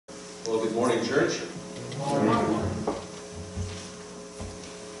Well, good morning, church. Good morning.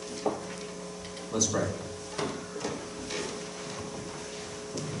 Let's pray.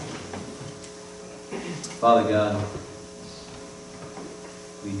 Father God,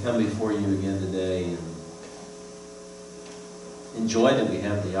 we come before you again today and enjoy that we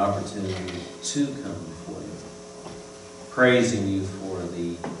have the opportunity to come before you, praising you for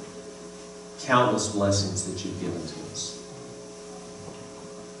the countless blessings that you've given to us.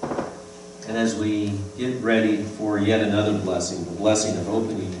 And as we get ready for yet another blessing, the blessing of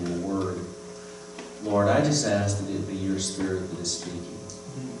opening your word, Lord, I just ask that it be your Spirit that is speaking.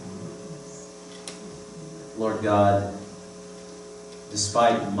 Lord God,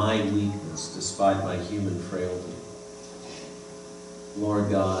 despite my weakness, despite my human frailty, Lord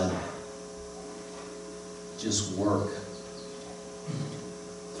God, just work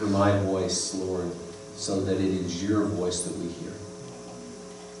through my voice, Lord, so that it is your voice that we hear.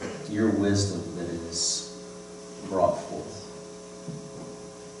 Your wisdom that it is brought forth.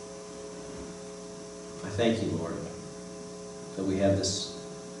 I thank you, Lord, that we have this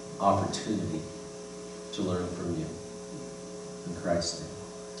opportunity to learn from you. In Christ's name.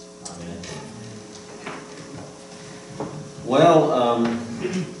 Amen. Well,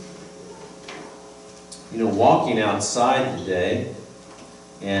 walking outside today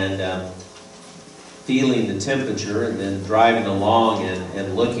and feeling the temperature and then driving along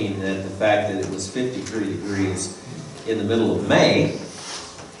and looking at the fact that it was 53 degrees in the middle of May,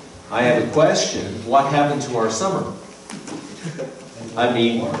 I have a question. What happened to our summer? I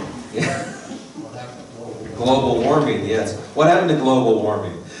mean, global warming, yes. What happened to global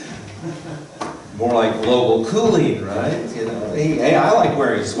warming? More like global cooling, right? Hey, I like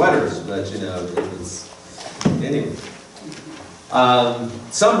wearing sweaters, but it was, anyway.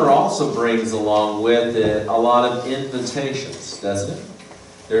 Summer also brings along with it a lot of invitations, doesn't it?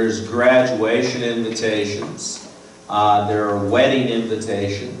 There's graduation invitations. There are wedding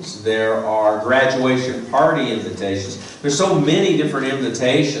invitations. There are graduation party invitations. There's so many different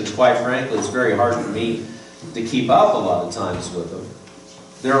invitations, quite frankly, it's very hard for me to keep up a lot of times with them.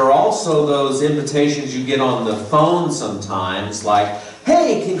 There are also those invitations you get on the phone sometimes, like,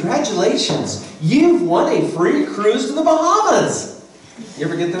 hey, congratulations, you've won a free cruise to the Bahamas. You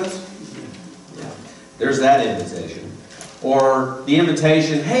ever get those? Yeah. There's that invitation. Or the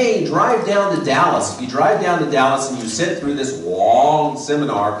invitation, hey, drive down to Dallas. If you drive down to Dallas and you sit through this long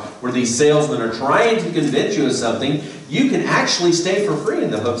seminar where these salesmen are trying to convince you of something, you can actually stay for free in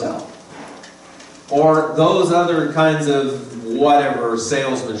the hotel. Or those other kinds of whatever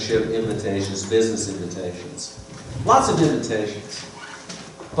salesmanship invitations, business invitations. Lots of invitations.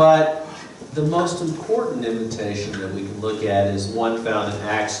 But the most important invitation that we can look at is one found in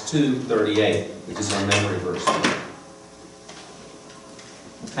Acts 2:38, which is our memory verse.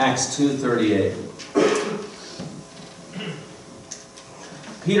 Acts 2:38.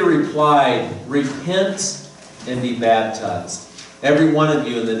 Peter replied, repent and be baptized, every one of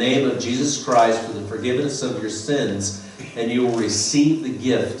you, in the name of Jesus Christ for the forgiveness of your sins, and you will receive the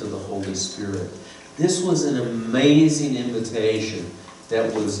gift of the Holy Spirit. This was an amazing invitation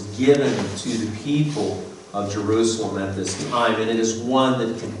that was given to the people of Jerusalem at this time, and it is one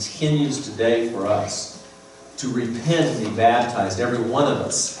that continues today for us, to repent and be baptized, every one of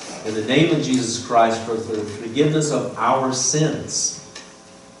us, in the name of Jesus Christ for the forgiveness of our sins,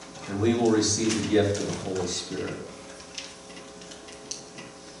 and we will receive the gift of the Holy Spirit.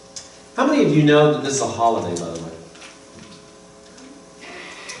 How many of you know that this is a holiday, by the way?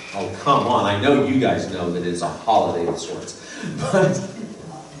 Oh, come on. I know you guys know that it's a holiday of sorts. But,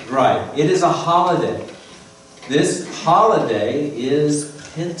 right, it is a holiday. This holiday is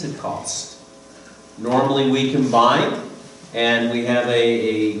Pentecost. Normally we combine, and we have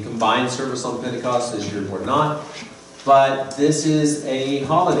a combined service on Pentecost. This year we're not. But this is a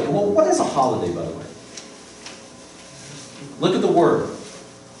holiday. Well, what is a holiday, by the way? Look at the word.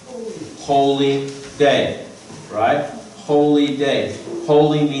 Holy day, right? Holy day.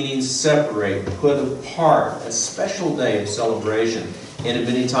 Holy meaning separate, put apart, a special day of celebration, and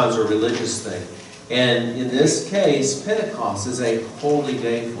many times a religious thing. And in this case, Pentecost is a holy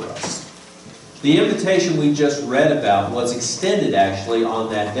day for us. The invitation we just read about was extended actually on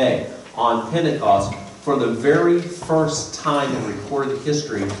that day, on Pentecost, for the very first time in recorded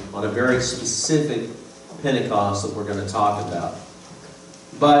history on a very specific Pentecost that we're going to talk about.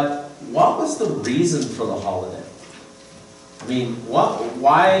 But what was the reason for the holiday? I mean,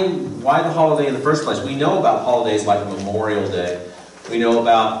 why the holiday in the first place? We know about holidays like Memorial Day. We know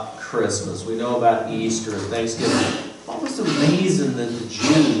about Christmas. We know about Easter and Thanksgiving. What was the reason that the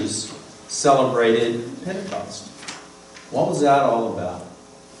Jews celebrated Pentecost? What was that all about?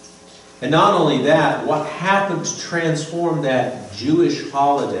 And not only that, what happened to transform that Jewish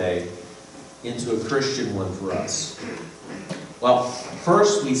holiday into a Christian one for us? Well,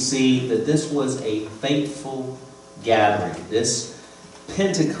 first we see that this was a faithful gathering. This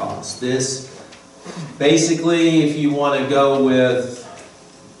Pentecost, this basically, if you want to go with,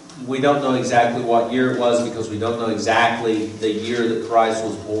 we don't know exactly what year it was because we don't know exactly the year that Christ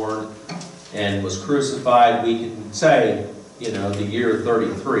was born and was crucified. We can say, you know, the year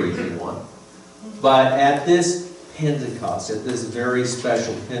 33 if you want. But at this Pentecost, at this very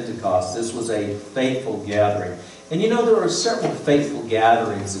special Pentecost, this was a faithful gathering. And you know, there are several faithful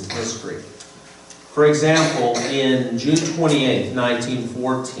gatherings in history. For example, in June 28th,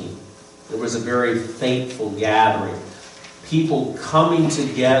 1914, there was a very faithful gathering. People coming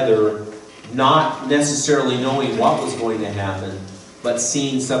together, not necessarily knowing what was going to happen, but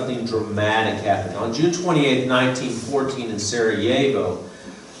seeing something dramatic happen. On June 28, 1914 in Sarajevo,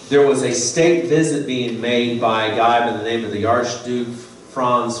 there was a state visit being made by a guy by the name of the Archduke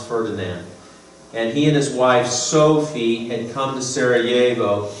Franz Ferdinand. And he and his wife Sophie had come to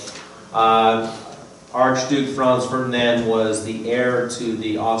Sarajevo. Archduke Franz Ferdinand was the heir to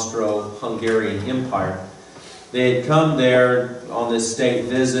the Austro-Hungarian Empire. They had come there on this state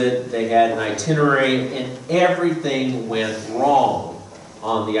visit. They had an itinerary, and everything went wrong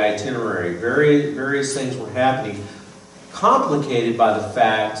on the itinerary. Various things were happening, complicated by the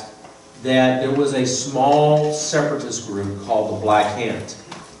fact that there was a small separatist group called the Black Hand.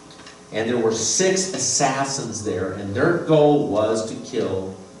 And there were 6 assassins there, and their goal was to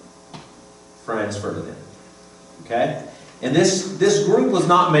kill Franz Ferdinand. Okay? And this group was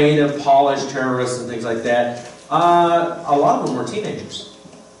not made of polished terrorists and things like that. A lot of them were teenagers.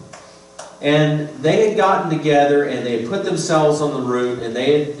 And they had gotten together and they had put themselves on the route and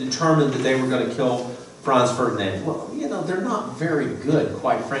they had determined that they were going to kill Franz Ferdinand. Well, you know, they're not very good,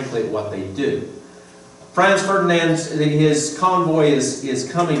 quite frankly, at what they do. Franz Ferdinand, his convoy is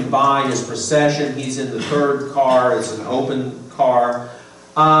coming by, his procession. He's in the 3rd car. It's an open car.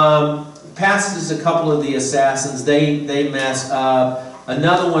 Passes a couple of the assassins. They mess up.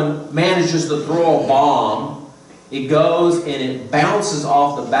 Another one manages to throw a bomb. It goes and it bounces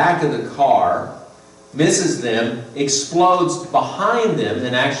off the back of the car, misses them, explodes behind them,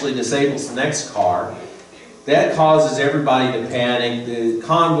 and actually disables the next car. That causes everybody to panic. The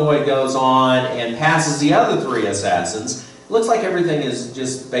convoy goes on and passes the other 3 assassins. It looks like everything is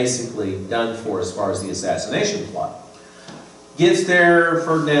just basically done for as far as the assassination plot. Gets there,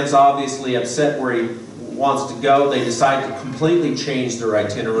 Ferdinand's obviously upset where he wants to go. They decide to completely change their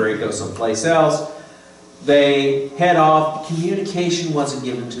itinerary, go someplace else. They head off. Communication wasn't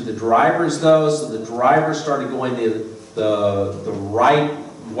given to the drivers, though, so the drivers started going the right,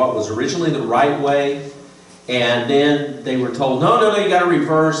 what was originally the right way, and then they were told, no, you got to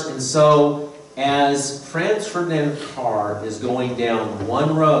reverse. And so, as Franz Ferdinand's car is going down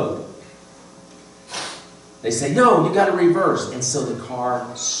one road, they say, no, you got to reverse. And so the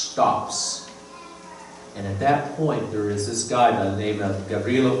car stops. And at that point, there is this guy by the name of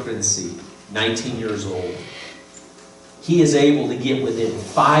Gavrilo Princip, 19 years old. He is able to get within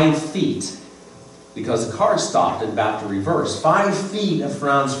 5 feet, because the car stopped and about to reverse. 5 feet of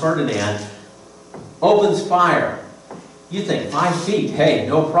Franz Ferdinand, opens fire. You think, 5 feet, hey,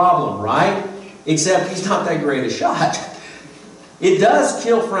 no problem, right? Except he's not that great a shot. It does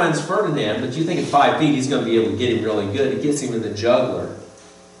kill Franz Ferdinand, but you think at 5 feet he's going to be able to get him really good. It gets him in the jugular.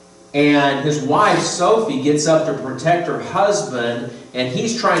 And his wife, Sophie, gets up to protect her husband, and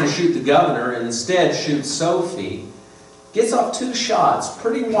he's trying to shoot the governor, and instead shoots Sophie. Gets off 2 shots,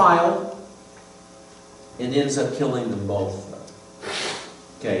 pretty wild, and ends up killing them both.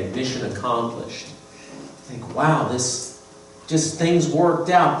 Okay, mission accomplished. Think, wow, this, just things worked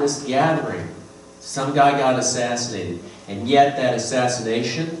out, this gathering. Some guy got assassinated, and yet that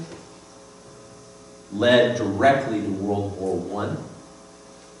assassination led directly to World War I,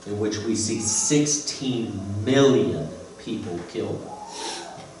 in which we see 16 million people killed.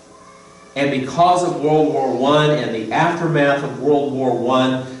 And because of World War I and the aftermath of World War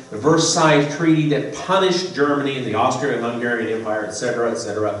I, the Versailles Treaty that punished Germany and the Austro-Hungarian Empire, etc.,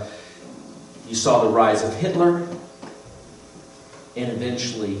 etc., you saw the rise of Hitler, and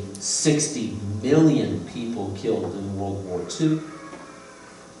eventually 60 million people killed in World War II,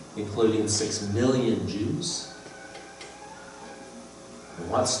 including 6 million Jews. And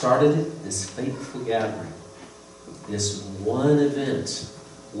what started it? This fateful gathering. This one event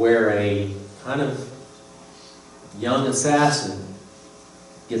where a kind of young assassin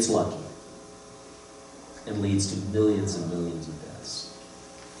gets lucky and leads to millions and millions of deaths.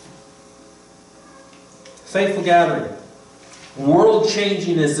 Faithful gathering.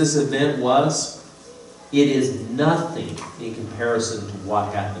 World-changing as this event was, it is nothing in comparison to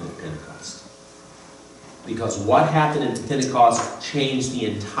what happened at Pentecost. Because what happened at Pentecost changed the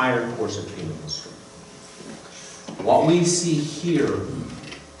entire course of human history. What we see here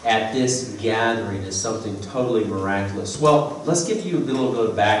at this gathering is something totally miraculous. Well, let's give you a little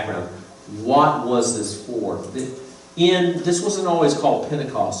bit of background. What was this for? This wasn't always called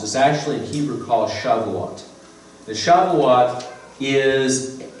Pentecost. It's actually in Hebrew called Shavuot. The Shavuot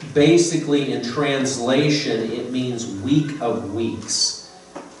is basically, in translation, it means week of weeks.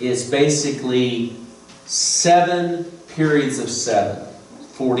 It's basically 7 periods of 7,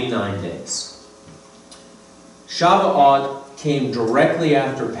 49 days. Shavuot came directly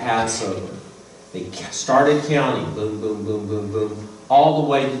after Passover. They started counting, boom, boom, boom, boom, boom, all the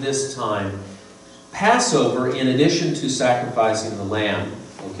way to this time. Passover, in addition to sacrificing the lamb,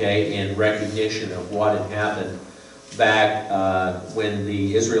 okay, in recognition of what had happened back when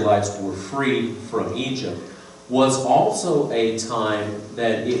the Israelites were freed from Egypt, was also a time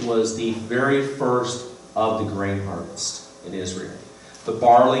that it was the very first of the grain harvest in Israel. The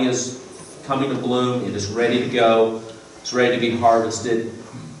barley is coming to bloom. It is ready to go. It's ready to be harvested.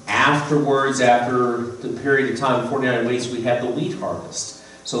 Afterwards, after the period of time, 49 weeks, we have the wheat harvest.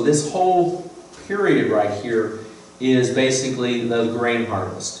 So this whole period right here is basically the grain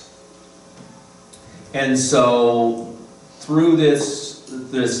harvest. And so through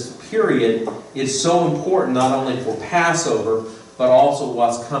this period, it's so important not only for Passover, but also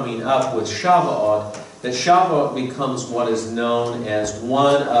what's coming up with Shavuot, that Shavuot becomes what is known as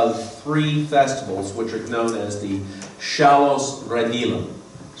one of 3 festivals, which are known as the Shalos Regilim.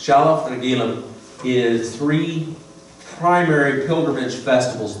 Shalos Regilim is 3 primary pilgrimage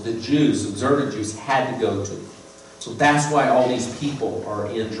festivals the Jews, observant Jews, had to go to. So that's why all these people are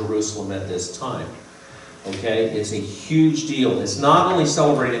in Jerusalem at this time. Okay, it's a huge deal. It's not only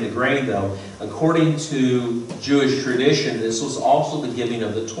celebrating the grain, though. According to Jewish tradition, this was also the giving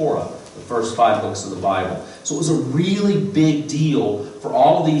of the Torah, the first 5 books of the Bible. So it was a really big deal for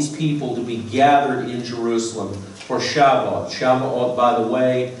all these people to be gathered in Jerusalem for Shavuot. Shavuot, by the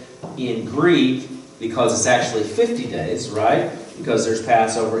way, in Greek, because it's actually 50 days, right? Because there's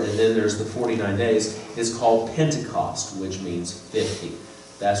Passover and then there's the 49 days, is called Pentecost, which means 50.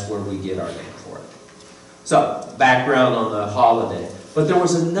 That's where we get our name for it. So, background on the holiday. But there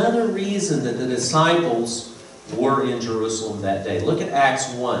was another reason that the disciples were in Jerusalem that day. Look at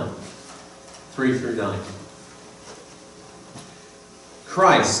Acts 1, 3 through 9.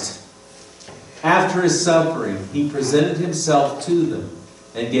 Christ, after his suffering, he presented himself to them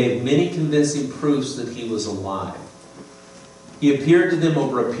and gave many convincing proofs that he was alive. He appeared to them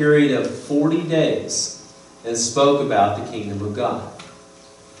over a period of 40 days and spoke about the kingdom of God.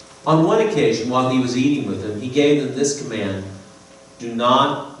 On one occasion, while he was eating with them, he gave them this command: do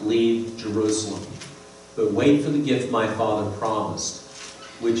not leave Jerusalem, but wait for the gift my Father promised,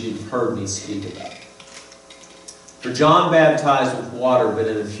 which you've heard me speak about. For John baptized with water, but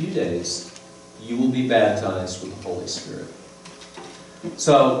in a few days you will be baptized with the Holy Spirit.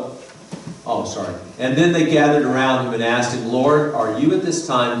 And then they gathered around him and asked him, Lord, are you at this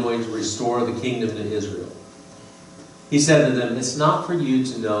time going to restore the kingdom to Israel? He said to them, it's not for you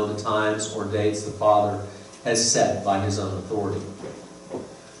to know the times or dates the Father has set by his own authority.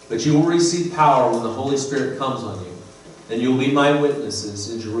 But you will receive power when the Holy Spirit comes on you, and you will be my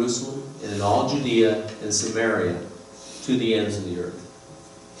witnesses in Jerusalem and in all Judea and Samaria to the ends of the earth.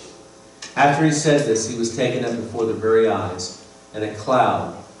 After he said this, he was taken up before their very eyes, and a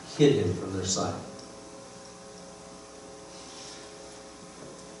cloud hid him from their sight.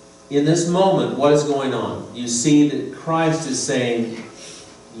 In this moment, what is going on? You see that Christ is saying,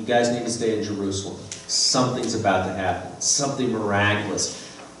 you guys need to stay in Jerusalem. Something's about to happen. Something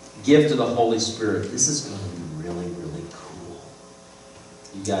miraculous. Gift of the Holy Spirit. This is going to be really, really cool.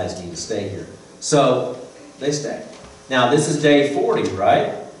 You guys need to stay here. So, they stay. Now, this is day 40,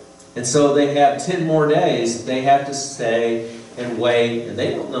 right? And so they have 10 more days. They have to stay and wait. And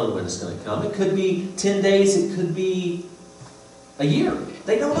they don't know when it's going to come. It could be 10 days. It could be a year.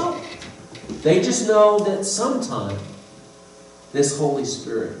 They don't know. They just know that sometime this Holy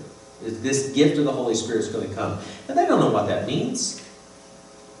Spirit, this gift of the Holy Spirit is going to come. And they don't know what that means.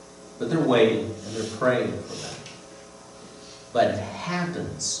 But they're waiting and they're praying for that. But it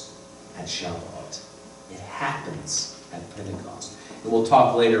happens at Shavuot. It happens at Pentecost. And we'll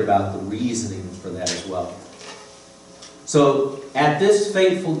talk later about the reasoning for that as well. So at this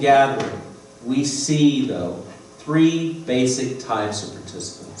faithful gathering, we see, though, 3 basic types of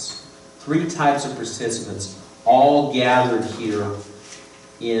participants. 3 types of participants all gathered here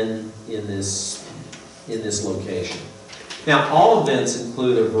in this location. Now, all events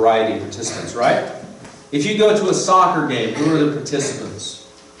include a variety of participants, right? If you go to a soccer game, who are the participants?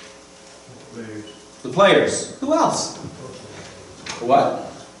 The players. Who else?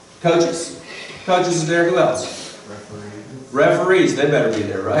 What? Coaches? Coaches are there. Who else? Referees. They better be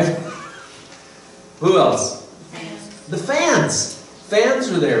there, right? Who else? The fans. Fans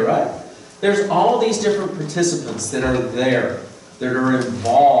are there, right? There's all these different participants that are there, that are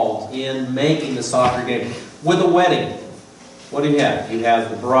involved in making the soccer game. With a wedding, what do you have? You have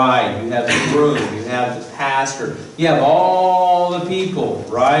the bride, you have the groom, you have the pastor, you have all the people,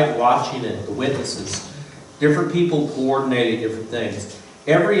 right, watching it, the witnesses. Different people coordinating different things.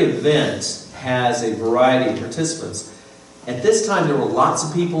 Every event has a variety of participants. At this time, there were lots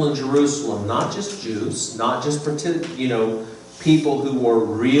of people in Jerusalem, not just Jews, not just people who were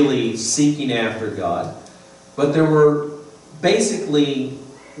really seeking after God, but there were basically,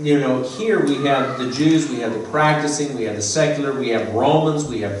 here we have the Jews, we have the practicing, we have the secular, we have Romans,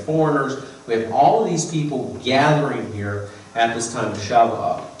 we have foreigners, we have all of these people gathering here at this time of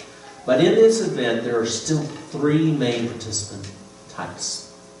Shavuot. But in this event, there are still three main participant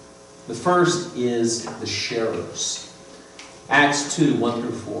types. The first is the sharers. Acts 2, 1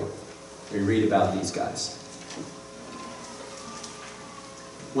 through 4. We read about these guys.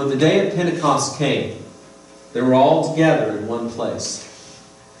 When the day of Pentecost came, they were all together in one place.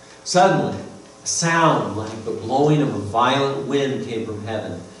 Suddenly, a sound like the blowing of a violent wind came from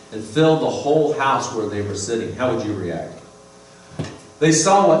heaven and filled the whole house where they were sitting. How would you react? They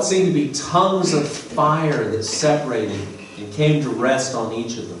saw what seemed to be tongues of fire that separated and came to rest on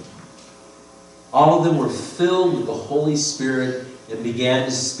each of them. All of them were filled with the Holy Spirit and began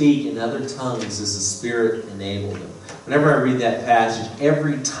to speak in other tongues as the Spirit enabled them. Whenever I read that passage,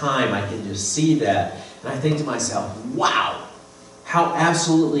 every time I can just see that, and I think to myself, wow, how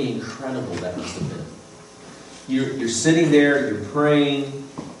absolutely incredible that must have been. You're sitting there, you're praying,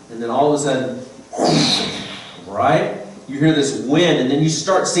 and then all of a sudden, right? You hear this wind, and then you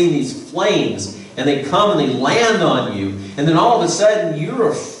start seeing these flames, and they come and they land on you, and then all of a sudden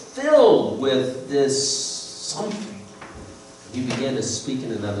you're filled with this something. You begin to speak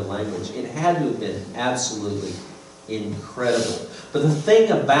in another language. It had to have been absolutely incredible. But the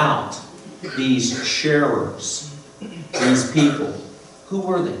thing about these sharers, these people, who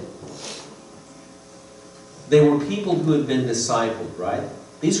were they? They were people who had been discipled, right?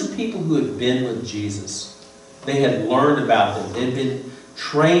 These were people who had been with Jesus. They had learned about them. They had been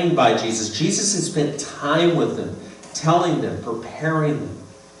trained by Jesus. Jesus had spent time with them, telling them, preparing them.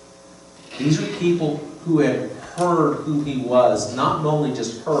 These are people who had heard who he was, not only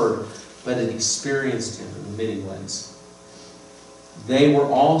just heard, but had experienced him in many ways. They were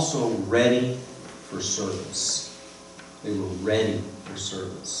also ready for service. They were ready for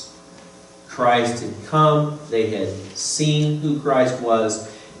service. Christ had come, they had seen who Christ was,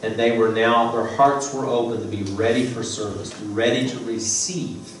 and they were now, their hearts were open to be ready for service, to be ready to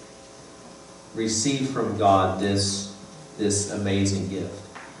receive from God this amazing gift.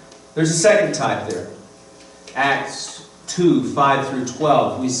 There's a second type there. Acts 2, 5 through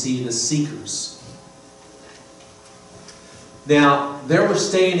 12, we see the seekers. Now, there were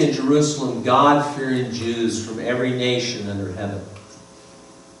staying in Jerusalem God-fearing Jews from every nation under heaven.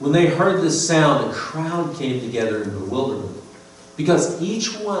 When they heard this sound, a crowd came together in bewilderment, because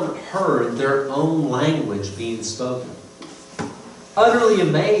each one heard their own language being spoken. Utterly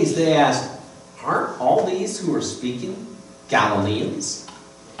amazed, they asked, "Aren't all these who are speaking Galileans?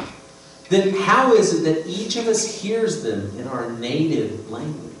 Then how is it that each of us hears them in our native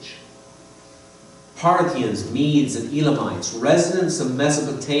language?" Parthians, Medes, and Elamites, residents of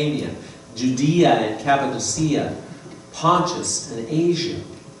Mesopotamia, Judea and Cappadocia, Pontus and Asia,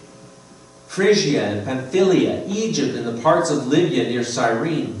 Phrygia and Pamphylia, Egypt and the parts of Libya near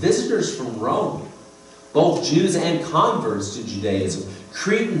Cyrene, visitors from Rome, both Jews and converts to Judaism,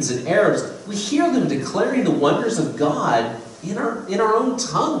 Cretans and Arabs, we hear them declaring the wonders of God in our own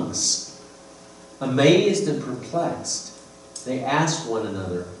tongues. Amazed and perplexed, they asked one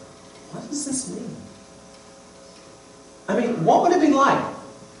another, "What does this mean?" I mean, what would it be like?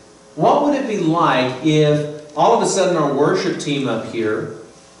 What would it be like if all of a sudden our worship team up here,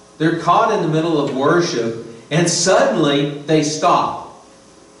 they're caught in the middle of worship, and suddenly they stop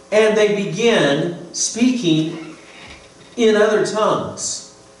and they begin speaking in other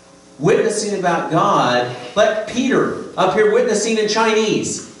tongues, witnessing about God, like Peter up here witnessing in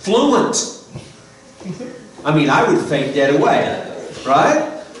Chinese, fluent. I mean, I would faint dead away, right?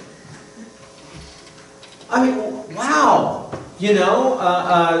 I mean, wow.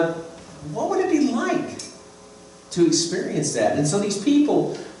 What would it be like to experience that? And so these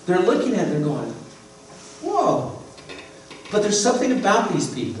people, they're looking at it, they're going, whoa, But there's something about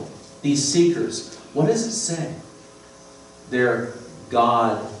these people, these seekers. What does it say? They're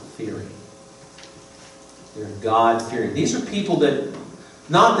God-fearing. They're God-fearing. These are people that,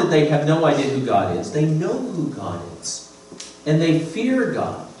 not that they have no idea who God is. They know who God is. And they fear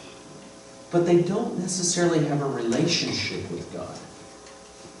God. But they don't necessarily have a relationship with God.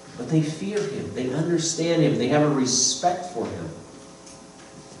 But they fear Him. They understand Him. They have a respect for Him.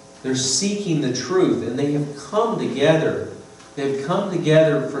 They're seeking the truth. And they have come together. They've come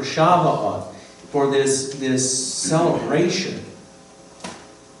together for Shavuot, for this celebration.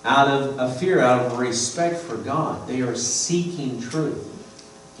 Out of a fear, out of a respect for God. They are seeking truth.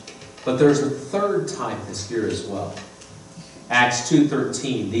 But there's a third type that's here as well. Acts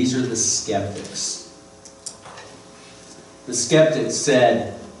 2:13. These are the skeptics. The skeptics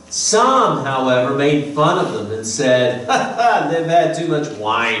said, some, however, made fun of them and said, they've had too much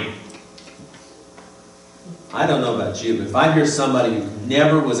wine. I don't know about you, but if I hear somebody who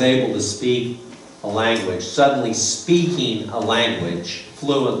never was able to speak a language, suddenly speaking a language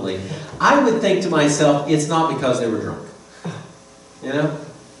fluently, I would think to myself, it's not because they were drunk. You know?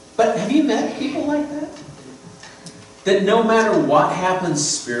 But have you met people like that? That no matter what happens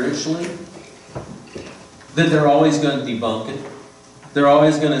spiritually, that they're always going to debunk it. They're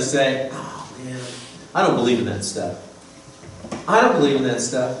always going to say, oh man, I don't believe in that stuff. I don't believe in that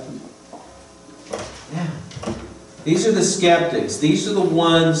stuff. Yeah. These are the skeptics. These are the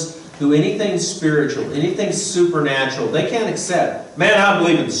ones who anything spiritual, anything supernatural, they can't accept. Man, I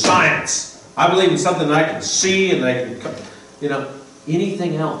believe in science. I believe in something that I can see and I can, you know,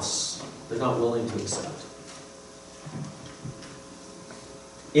 anything else they're not willing to accept.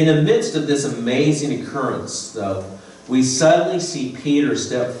 In the midst of this amazing occurrence, though, we suddenly see Peter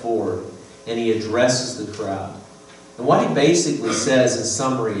step forward and he addresses the crowd. And what he basically says in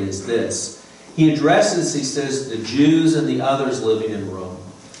summary is this. He says, the Jews and the others living in Rome.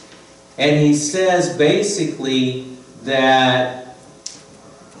 And he says basically that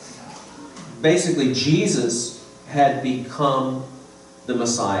Jesus had become the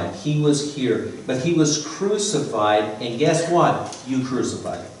Messiah. He was here. But He was crucified, and guess what? You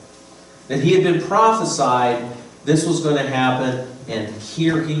crucified Him. That He had been prophesied, this was going to happen, and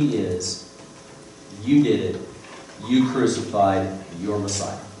here He is. You did it. You crucified your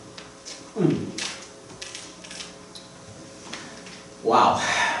Messiah. Wow.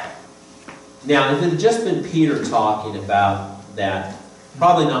 Now, if it had just been Peter talking about that,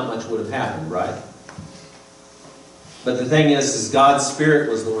 probably not much would have happened, right? But the thing is God's Spirit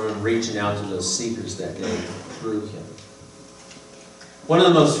was the one reaching out to those seekers that day through him. One of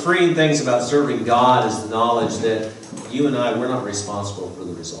the most freeing things about serving God is the knowledge that you and I, we're not responsible for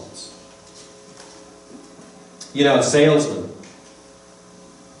the results. You know, salesmen,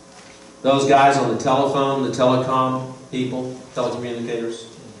 those guys on the telephone, the telecom people, telecommunicators.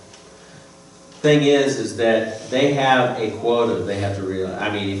 Thing is that they have a quota they have to realize.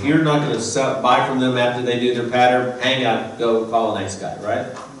 I mean, if you're not going to buy from them after they do their pattern, hang out, go call the next guy,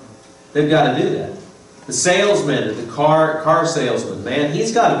 right? They've got to do that. The salesman, the car salesman, man,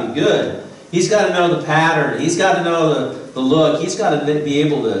 he's got to be good. He's got to know the pattern. He's got to know the look. He's got to be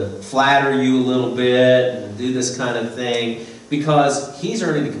able to flatter you a little bit and do this kind of thing because he's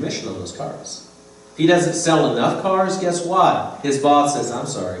earning a commission on those cars. If he doesn't sell enough cars, guess what? His boss says, I'm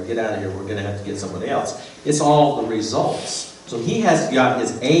sorry, get out of here. We're going to have to get somebody else. It's all the results. So he has got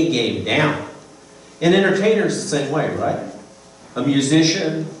his A game down. And entertainers the same way, right? A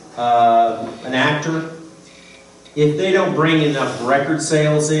musician, an actor, if they don't bring enough record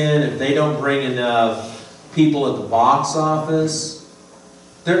sales in, if they don't bring enough people at the box office,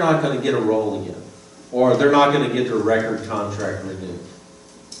 they're not going to get a role again. Or they're not going to get their record contract renewed.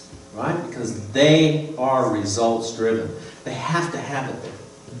 Right? Because they are results driven. They have to have it there.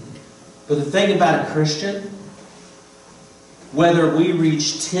 But the thing about a Christian, whether we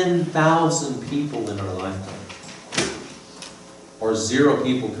reach 10,000 people in our lifetime or 0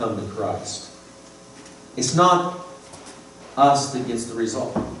 people come to Christ, it's not us that gets the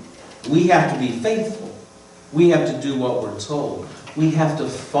result. We have to be faithful. We have to do what we're told. We have to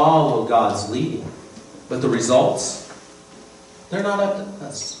follow God's leading. But the results, they're not up to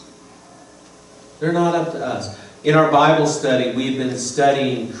us. They're not up to us. In our Bible study, we've been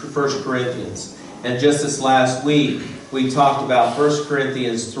studying 1 Corinthians. And just this last week, we talked about 1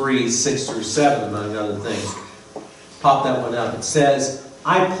 Corinthians 3, 6 through 7, among other things. Pop that one up. It says,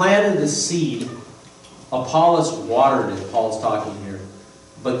 I planted the seed, Apollos watered it, Paul's talking here,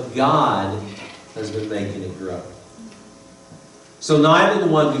 but God has been making it grow. So neither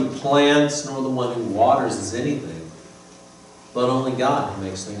the one who plants nor the one who waters is anything, but only God who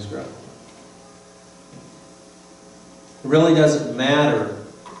makes things grow. It really doesn't matter,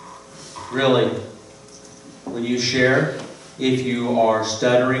 really, when you share, if you are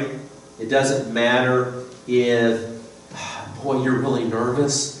stuttering. It doesn't matter if, boy, you're really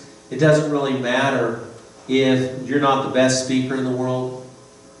nervous. It doesn't really matter if you're not the best speaker in the world.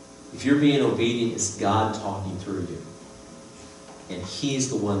 If you're being obedient, it's God talking through you. And He's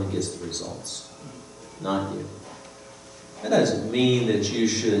the one that gets the results, not you. That doesn't mean that you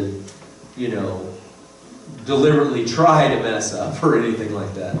should, deliberately try to mess up or anything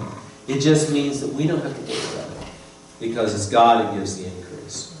like that. It just means that we don't have to worry about it, because it's God who gives the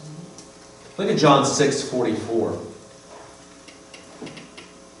increase. Look at John 6:44.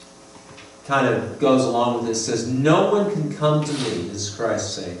 Kind of goes along with this. It says, "No one can come to me," this is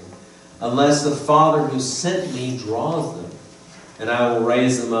Christ saying, "unless the Father who sent me draws them, and I will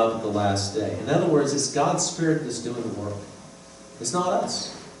raise them up at the last day." In other words, it's God's Spirit that's doing the work. It's not us.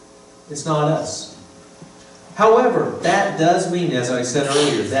 It's not us. However, that does mean, as I said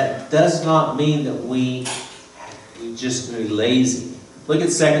earlier, that does not mean that we just be lazy. Look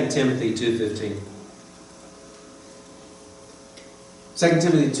at 2 Timothy 2:15. 2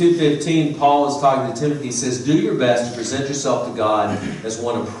 Timothy 2:15, Paul is talking to Timothy. He says, "Do your best to present yourself to God as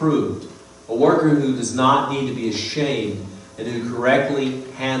one approved, a worker who does not need to be ashamed and who correctly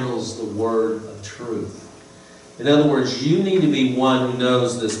handles the word of truth." In other words, you need to be one who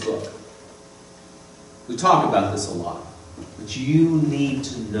knows this book. We talk about this a lot, but you need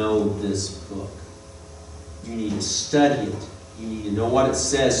to know this book. You need to study it. You need to know what it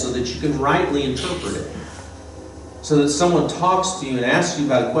says so that you can rightly interpret it. So that someone talks to you and asks you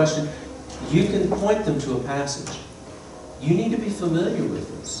about a question, you can point them to a passage. You need to be familiar with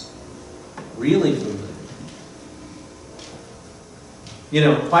this. Really familiar.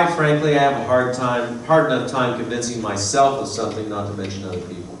 Quite frankly, I have a hard enough time convincing myself of something, not to mention other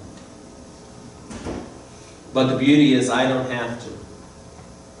people. But the beauty is I don't have to.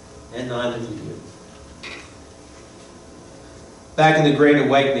 And neither do you. Back in the Great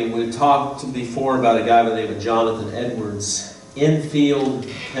Awakening, we talked before about a guy by the name of Jonathan Edwards. Enfield,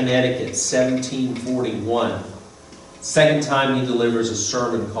 Connecticut, 1741. Second time he delivers a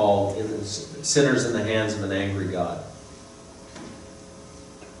sermon called "Sinners in the Hands of an Angry God."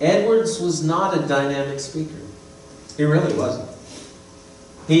 Edwards was not a dynamic speaker. He really wasn't.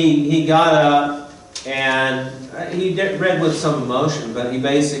 He got up and he read with some emotion, but he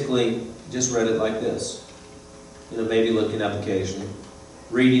basically just read it like this. Maybe looking up occasionally,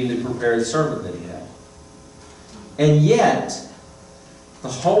 reading the prepared sermon that he had. And yet, the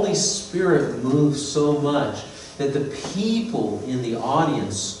Holy Spirit moved so much that the people in the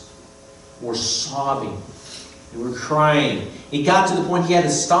audience were sobbing. They were crying. It got to the point he had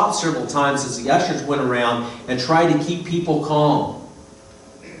to stop several times as the ushers went around and tried to keep people calm.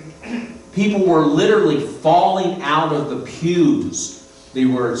 People were literally falling out of the pews. They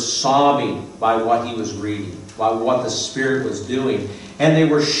were sobbing by what he was reading, by what the Spirit was doing. And they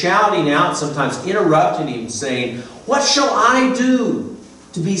were shouting out sometimes, interrupting him, saying, "What shall I do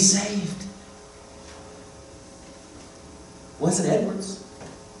to be saved?" It wasn't Edwards.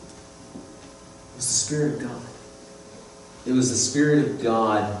 It was the Spirit of God. It was the Spirit of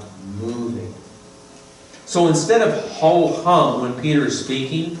God moving. So instead of ho-hum when Peter is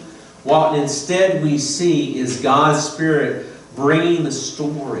speaking, what instead we see is God's Spirit bringing the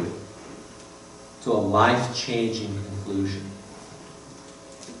story to a life-changing conclusion.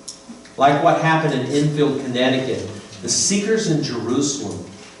 Like what happened in Enfield, Connecticut, the seekers in Jerusalem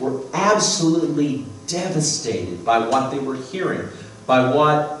were absolutely devastated by what they were hearing, by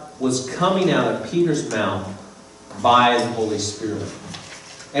what was coming out of Peter's mouth by the Holy Spirit.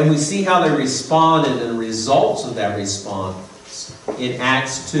 And we see how they responded and the results of that response in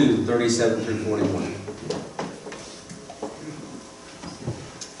Acts 2:37 through 41.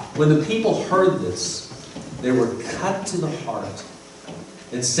 When the people heard this, they were cut to the heart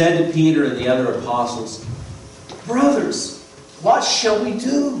and said to Peter and the other apostles, "Brothers, what shall we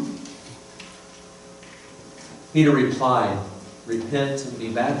do?" Peter replied, "Repent and be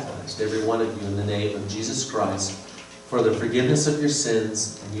baptized, every one of you, in the name of Jesus Christ, for the forgiveness of your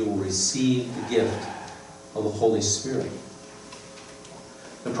sins, and you will receive the gift of the Holy Spirit.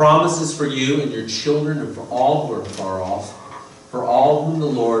 The promise is for you and your children and for all who are far off, for all whom the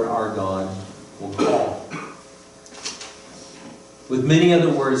Lord our God will call." With many other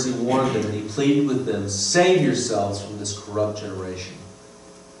words, he warned them and he pleaded with them, "Save yourselves from this corrupt generation."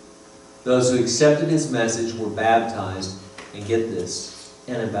 Those who accepted his message were baptized, and get this,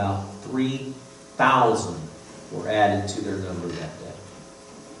 and about 3,000 were added to their number that day.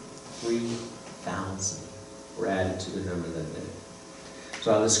 3,000 were added to their number that day.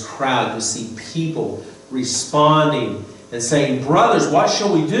 So out of this crowd, you see people responding and saying, brothers, what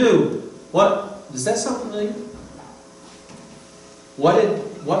shall we do? What? Does that sound familiar?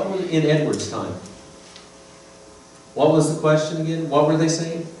 What was in Edward's time? What was the question again? What were they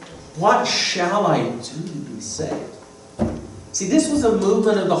saying? What shall I do to be saved? See, this was a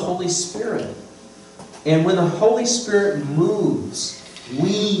movement of the Holy Spirit. And when the Holy Spirit moves,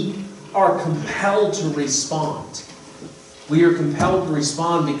 we are compelled to respond. We are compelled to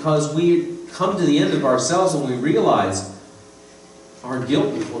respond because we come to the end of ourselves and we realize our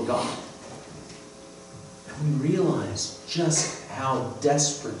guilt before God. And we realize just how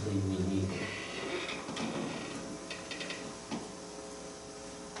desperately we need Him.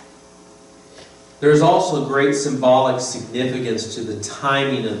 There's also great symbolic significance to the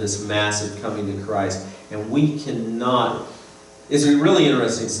timing of this massive coming to Christ. And we cannot... It's a really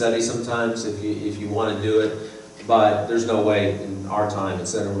interesting study sometimes if you want to do it. But there's no way in our time,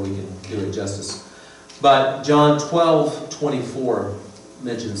 etc., we can do it justice. But John 12:24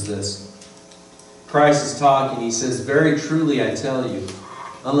 mentions this. Christ is talking. He says, very truly I tell you,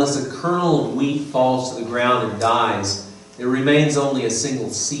 unless a kernel of wheat falls to the ground and dies, it remains only a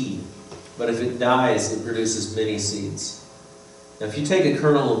single seed. But if it dies, it produces many seeds. Now, if you take a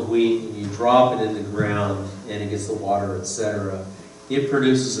kernel of wheat and you drop it in the ground and it gets the water, etc., it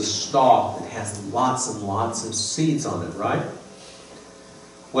produces a stalk that has lots and lots of seeds on it, right?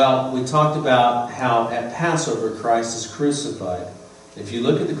 Well, we talked about how at Passover Christ is crucified. If you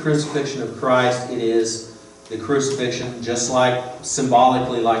look at the crucifixion of Christ, it is the crucifixion just like,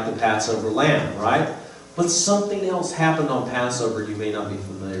 symbolically like the Passover lamb, right? But something else happened on Passover you may not be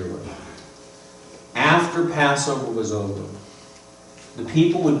familiar with. After Passover was over, the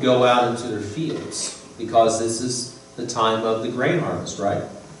people would go out into their fields because this is the time of the grain harvest, right?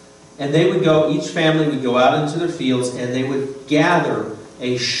 And they would go, each family would go out into their fields and they would gather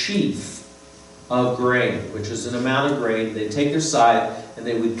a sheaf of grain, which is an amount of grain. They'd take their scythe and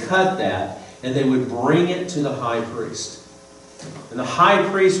they would cut that and they would bring it to the high priest. And the high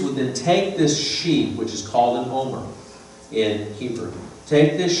priest would then take this sheaf, which is called an omer in Hebrew,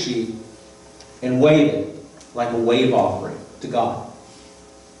 take this sheaf and wave it like a wave offering to God.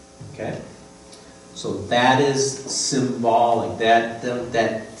 Okay? So that is symbolic.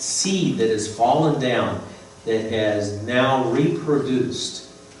 That seed that has fallen down, that has now reproduced.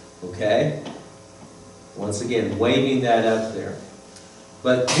 Okay? Once again, waving that up there.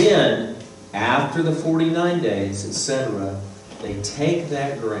 But then, after the 49 days, etc., they take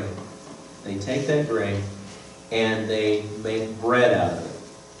that grain. They take that grain and they make bread out of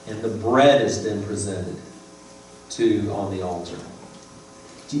it. And the bread is then presented on the altar.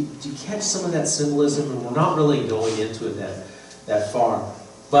 Do you catch some of that symbolism? And we're not really going into it that far.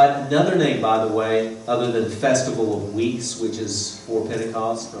 But another name, by the way, other than Festival of Weeks, which is for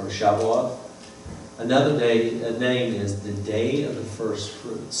Pentecost or Shavuot, another name is the Day of the First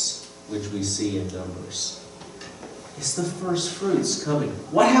Fruits, which we see in Numbers. It's the first fruits coming.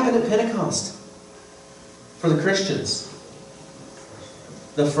 What happened at Pentecost for the Christians?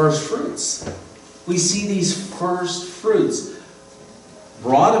 The first fruits. We see these first fruits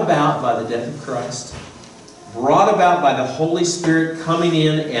brought about by the death of Christ, brought about by the Holy Spirit coming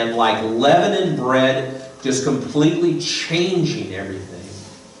in and like leavening bread, just completely changing everything.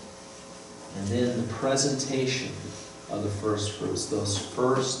 And then the presentation of the first fruits, those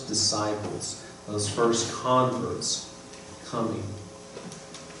first disciples, those first converts coming.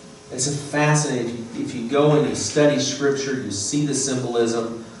 It's a fascinating, if you go and you study Scripture, you see the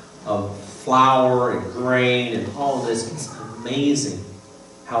symbolism of flour and grain and all of this. It's amazing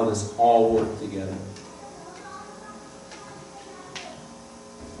how this all worked together.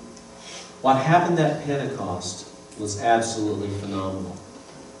 What happened at Pentecost was absolutely phenomenal.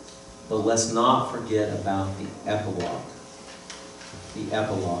 But let's not forget about the epilogue. The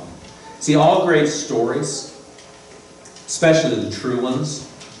epilogue. See, all great stories, especially the true ones,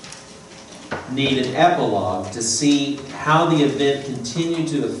 need an epilogue to see how the event continued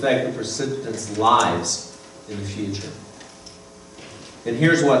to affect the participants' lives in the future. And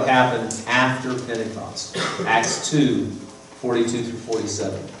here's what happened after Pentecost. Acts 2, 42 through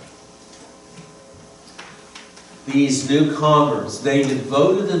 47. These new converts, they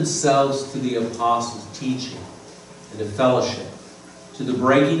devoted themselves to the apostles' teaching and to fellowship, to the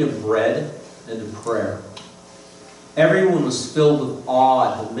breaking of bread and to prayer. Everyone was filled with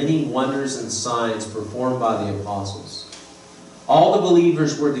awe at the many wonders and signs performed by the apostles. All the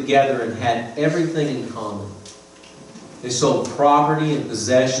believers were together and had everything in common. They sold property and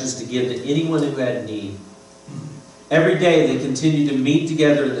possessions to give to anyone who had need. Every day they continued to meet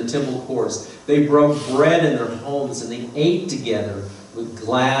together in the temple courts. They broke bread in their homes and they ate together with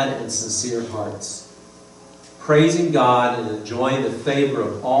glad and sincere hearts. praising God and enjoying the favor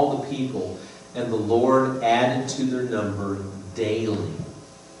of all the people. And the Lord added to their number daily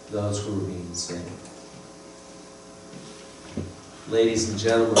those who were being saved. Ladies and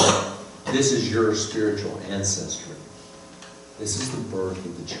gentlemen, this is your spiritual ancestry. This is the birth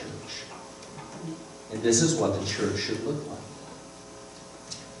of the church. And this is what the church should look like.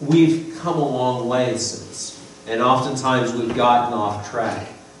 We've come a long way since, and oftentimes we've gotten off track.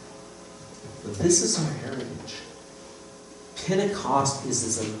 But this is our heritage. Pentecost is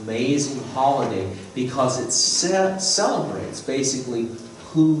this amazing holiday because it celebrates basically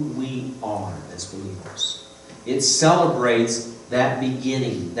who we are as believers. It celebrates that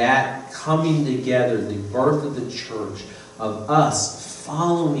beginning, that coming together, the birth of the church, of us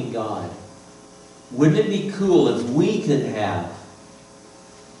following God. Wouldn't it be cool if we could have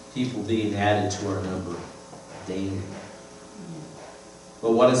people being added to our number daily?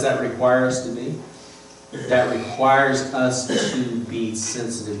 But what does that require us to be? That requires us to be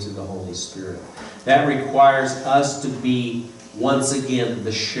sensitive to the Holy Spirit. That requires us to be, once again,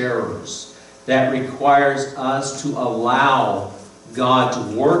 the sharers. That requires us to allow God to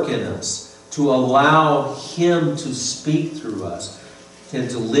work in us, to allow Him to speak through us, and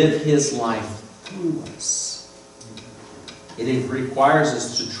to live His life through us. It requires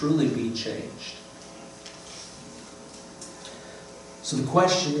us to truly be changed. So the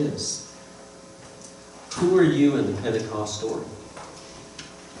question is, who are you in the Pentecost story?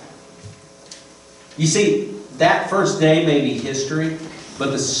 You see, that first day may be history,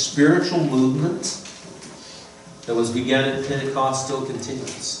 but the spiritual movement that was begun at Pentecost still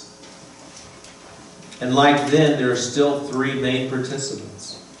continues. And like then, there are still three main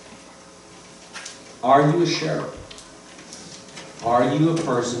participants. Are you a sharer? Are you a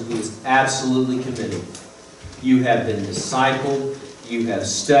person who is absolutely committed? You have been discipled, you have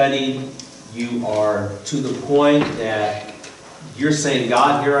studied, you are to the point that you're saying,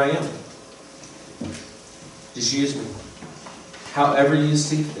 God, here I am. Just use me. However you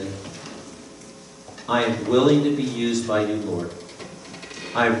see fit. I am willing to be used by you, Lord.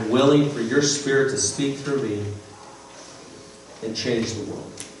 I am willing for your Spirit to speak through me and change the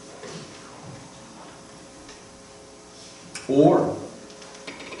world. Or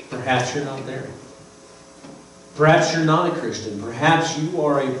perhaps you're not there. Perhaps you're not a Christian. Perhaps you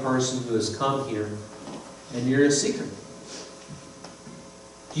are a person who has come here and you're a seeker.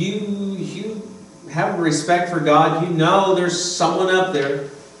 You have a respect for God. You know there's someone up there.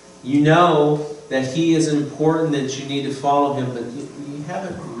 You know that He is important, that you need to follow Him, but you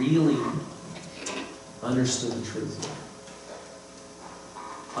haven't really understood the truth.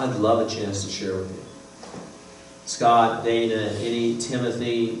 I'd love a chance to share with you. Scott, Dana, Eddie,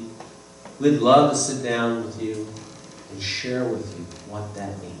 Timothy, we'd love to sit down with you and share with you what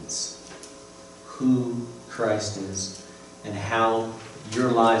that means. Who Christ is and how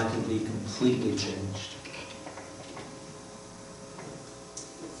your life can be completely changed.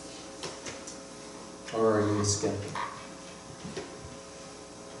 Or are you a skeptic?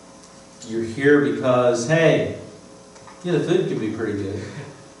 You're here because, hey, the food can be pretty good.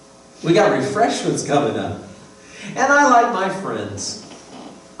 We got refreshments coming up. And I like my friends.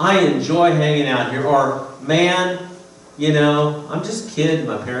 I enjoy hanging out here. Or, man, I'm just a kid.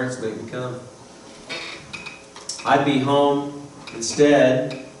 My parents make me come. I'd be home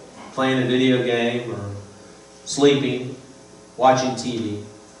instead, playing a video game or sleeping, watching TV,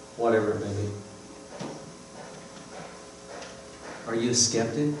 whatever it may be. Are you a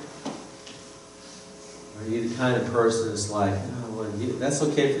skeptic? Are you the kind of person that's like, that's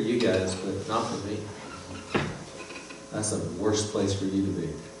okay for you guys, but not for me? That's the worst place for you to be.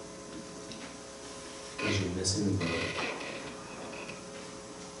 Because you're missing the boat.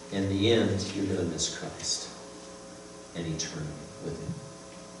 In the end, you're going to miss Christ and eternity with Him.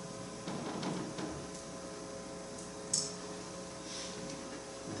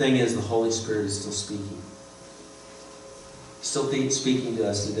 The thing is, the Holy Spirit is still speaking. Still speaking to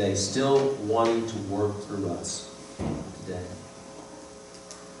us today. Still wanting to work through us today.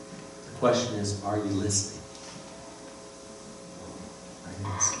 The question is, are you listening? Are you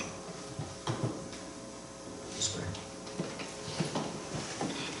listening? Let's pray.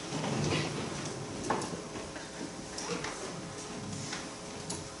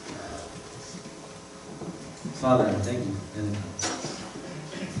 Father, I thank you for Pentecost.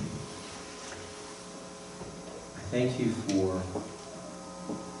 I thank you for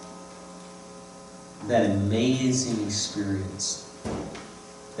that amazing experience,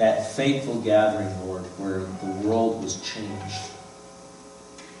 that fateful gathering, Lord, where the world was changed.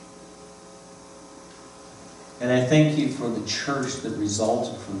 And I thank you for the church that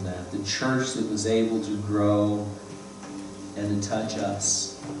resulted from that, the church that was able to grow and to touch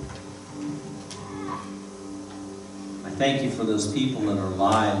us. I thank you for those people in our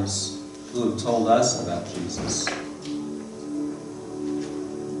lives who have told us about Jesus,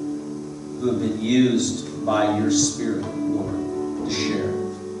 who have been used by your Spirit, Lord, to share.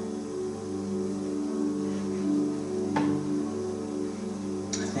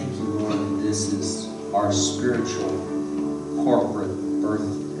 I thank you, Lord, that this is our spiritual corporate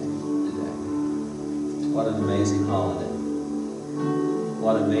birthday today. What an amazing holiday.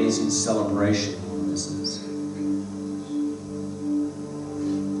 What an amazing celebration this is.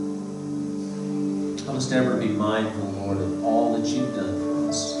 Help us to ever be mindful, Lord, of all that you've done for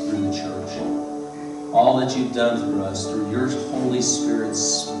us through the church. All that you've done for us through your Holy Spirit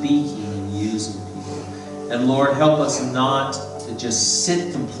speaking and using people. And Lord, help us not to just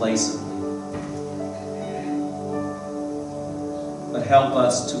sit complacently, but help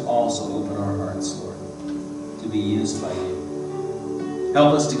us to also open our hearts, Lord, to be used by you.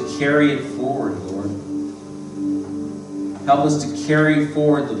 Help us to carry it forward, Lord. Help us to carry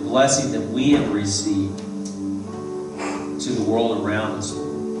forward the blessing that we have received to the world around us, Lord.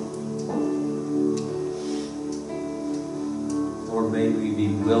 Lord, may we be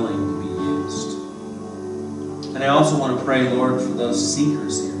willing to be used. And I also want to pray, Lord, for those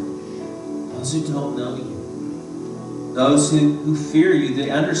seekers here, those who don't know you, those who fear you, they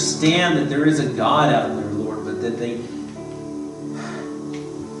understand that there is a God out there, Lord, but that they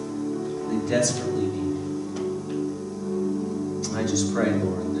desperately need you. I just pray,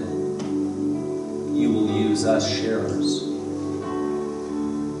 Lord, that you will use us sharers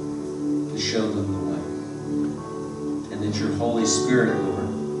to show them the way. And that your Holy Spirit, Lord,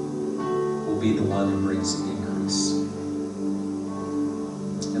 will be the one that brings the increase.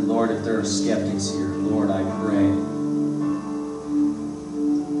 And Lord, if there are skeptics here, Lord, I pray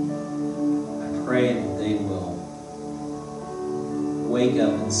that they will wake up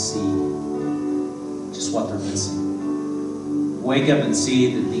and see just what they're missing. Wake up and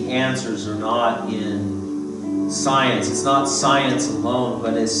see that the answers are not in science. It's not science alone,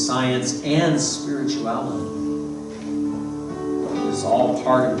 but it's science and spirituality. It's all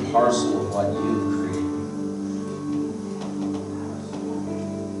part and parcel of what you've created.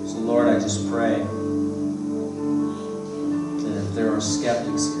 So Lord, I just pray that if there are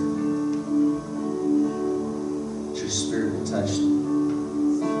skeptics here, that your Spirit will touch them.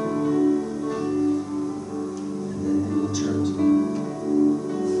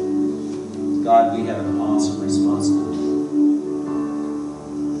 God, we have an awesome responsibility.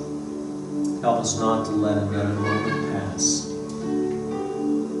 Help us not to let another moment pass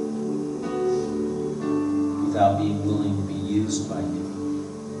without being willing to be used by you,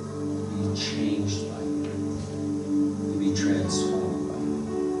 being changed by you.